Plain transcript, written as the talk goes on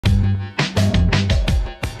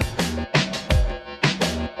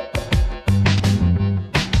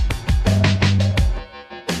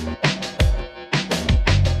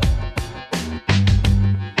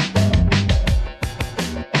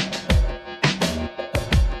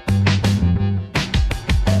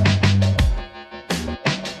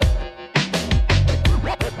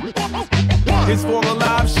it's for the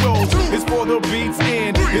live shows, it's for the beats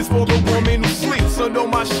and it's for the woman who sleeps under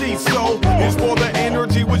my sheets. So it's for the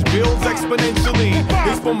energy which builds exponentially.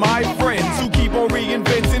 It's for my friends who keep on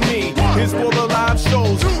reinventing me. It's for the live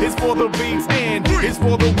shows, it's for the beats and it's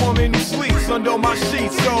for the woman who sleeps under my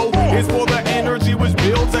sheets. So it's for the energy which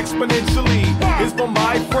builds exponentially. It's for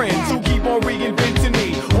my friends who keep on reinventing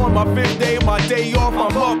me. On my 5th day of my day off,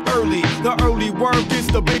 I'm up early. The early worm gets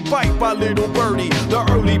the big bite by little birdie. The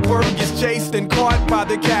early bird gets chased and caught by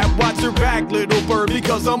the cat. Watch your back, little bird,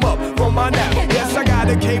 because I'm up from my nap. Yes, I got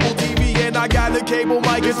a cable TV and I got a cable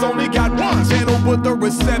mic. It's only got one channel, but the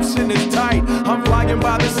reception is tight. I'm flying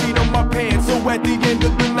by the seat of my pants, so at the end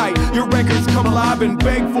of the night, your records come alive and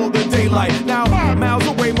beg for the daylight. Now, miles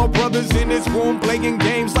away, my brother's in his room playing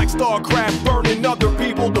games like StarCraft, burning other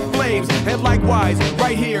people to flames. And likewise,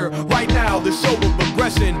 right here, right now, the show of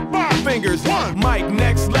progression. 5 fingers, mic,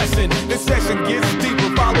 next lesson. This session gets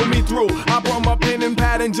deeper, follow me through. I brought my pen and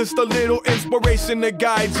pad and just a little inspiration to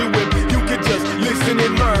guide you. If you could just listen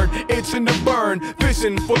and learn, itching to burn,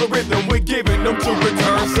 fishing for the rhythm, we're giving them to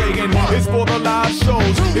return. Saying it's for the live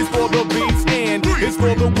shows, it's for the beats and it's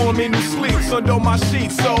for the woman who sleeps under my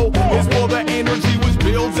sheets. So it's for the energy which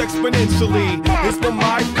builds exponentially. It's for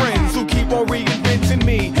my friends who keep on reinventing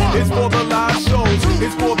me. It's for the live shows,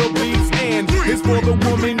 it's for the beats and it's for the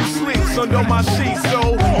woman who sleeps under my sheets.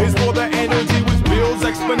 So it's for the energy which builds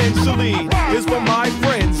exponentially. It's for my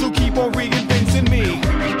friends who keep on reinventing me.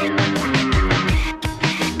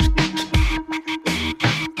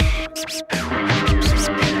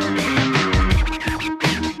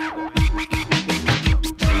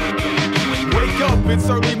 It's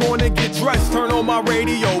early morning, get dressed, turn on my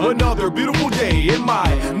radio. Another beautiful day in my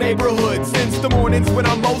neighborhood. Since the mornings when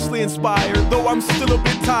I'm mostly inspired, though I'm still a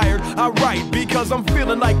bit tired, I write because I'm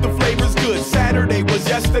feeling like the flavor's good. Saturday was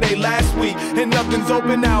yesterday, last week, and nothing's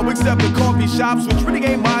open now except the coffee shops, which really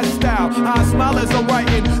ain't my style. I smile as I'm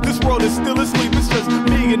writing, this world is still asleep. It's just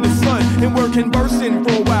me and the sun, and we're conversing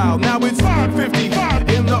for a while. Now it's 5:50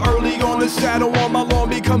 in the early on, the shadow on my lawn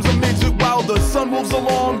becomes a midget while the sun moves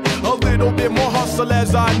along. A little bit more hustle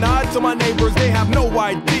as I nod to my neighbors. They have no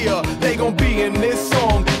idea they gon' be in this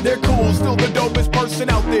song. They're cool, still the dopest person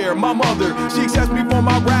out there. My mother, she accepts me for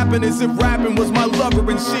my rapping as if rapping was my lover.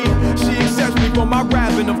 And she accepts me for my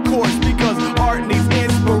rapping, of course, because art needs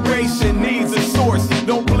inspiration, needs a source.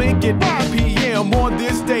 Don't blink at 5 p.m. on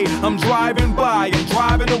this day. I'm driving by, I'm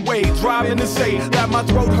driving away, driving to say that my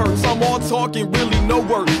throat hurts. I'm all talking, really no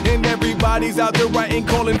work, and everybody's out there writing,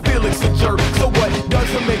 calling Felix a jerk. So what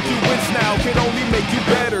doesn't make you wince now can only make you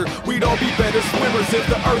better. We'd all be better swimmers if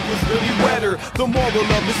the earth was really wetter. The moral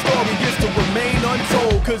of the story is to remain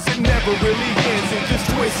untold, cause it never really ends, it just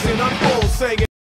twists and unfolds.